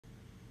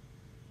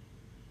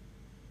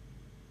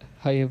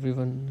Hi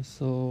everyone,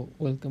 so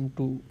welcome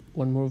to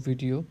one more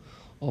video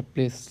of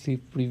Payslip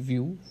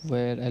review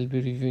where I'll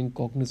be reviewing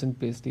Cognizant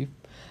Payslip,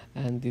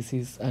 and this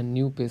is a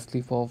new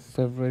Payslip of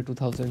February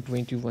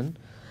 2021,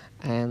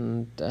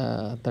 and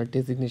the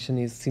designation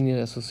is Senior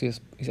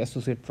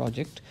Associate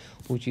Project,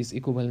 which is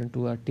equivalent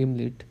to a team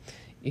lead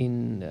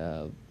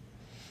in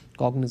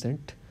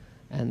Cognizant.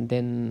 And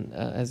then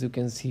as you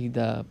can see,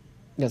 the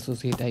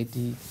associate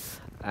ID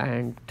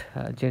and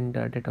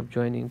gender, date of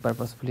joining.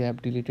 Purposefully I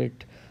have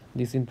deleted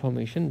this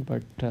information,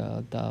 but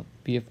the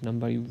PF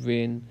number,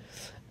 when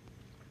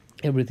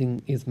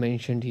everything is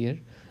mentioned here,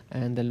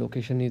 and the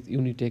location is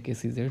Unitech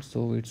SEZ,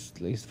 so it's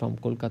from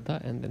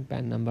Kolkata. And then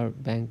PAN number,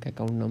 bank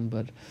account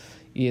number,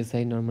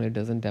 ESI normally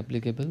doesn't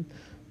applicable.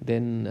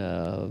 Then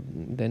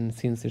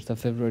since it's a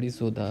February,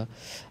 so the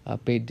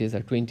paid days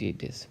are 28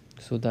 days,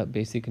 so the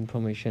basic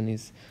information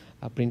is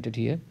printed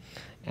here.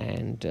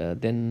 And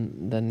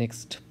then the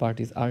next part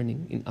is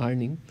earning. In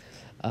earning,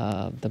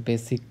 the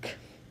basic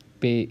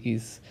pay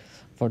is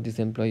for this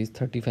employee is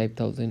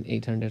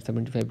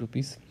 35,875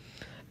 rupees,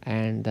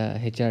 and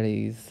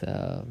HRA is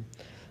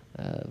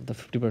the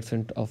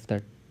 50% of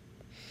that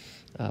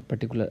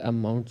particular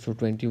amount, so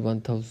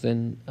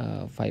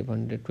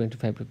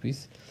 21,525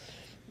 rupees.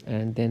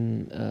 And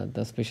then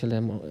the special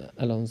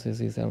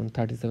allowances is around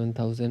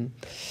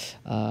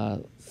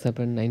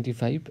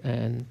 37,795,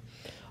 and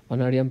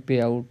honorarium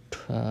payout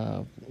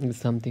is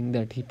something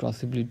that he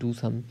possibly do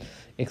some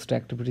extra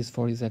activities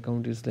for his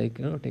account, is like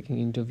taking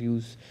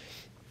interviews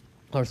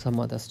or some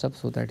other stuff,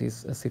 so that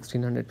is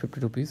 1650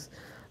 rupees.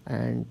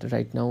 And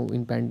right now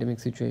in pandemic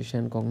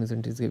situation,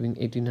 Cognizant is giving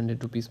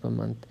 1800 rupees per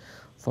month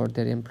for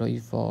their employee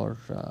for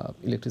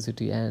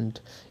electricity and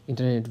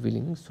internet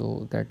billing,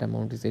 so that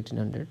amount is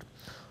 1800,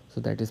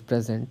 so that is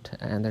present.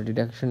 And the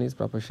deduction is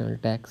proportional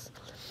tax,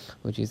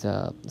 which is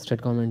a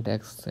state government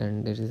tax,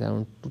 and it is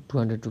around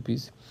 200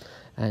 rupees.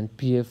 And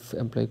PF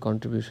employee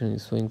contribution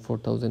is showing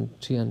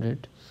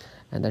 4300,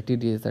 and the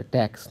TDS, the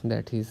tax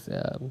that is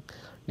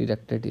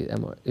deducted,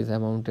 is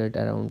amounted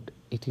around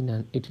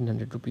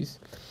 1800 rupees.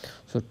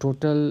 So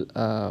total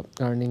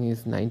earning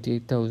is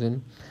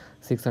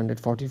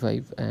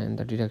 98,645, and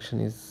the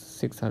deduction is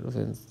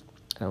 6,000,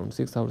 around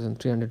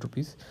 6,300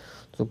 rupees.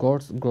 So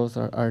gross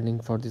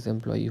earning for this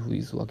employee who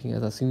is working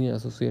as a senior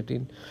associate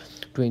in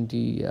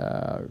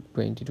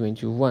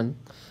 2021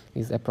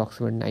 is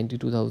approximately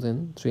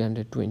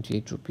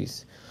 92,328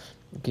 rupees.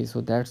 Okay, so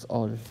that's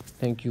all.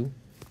 Thank you.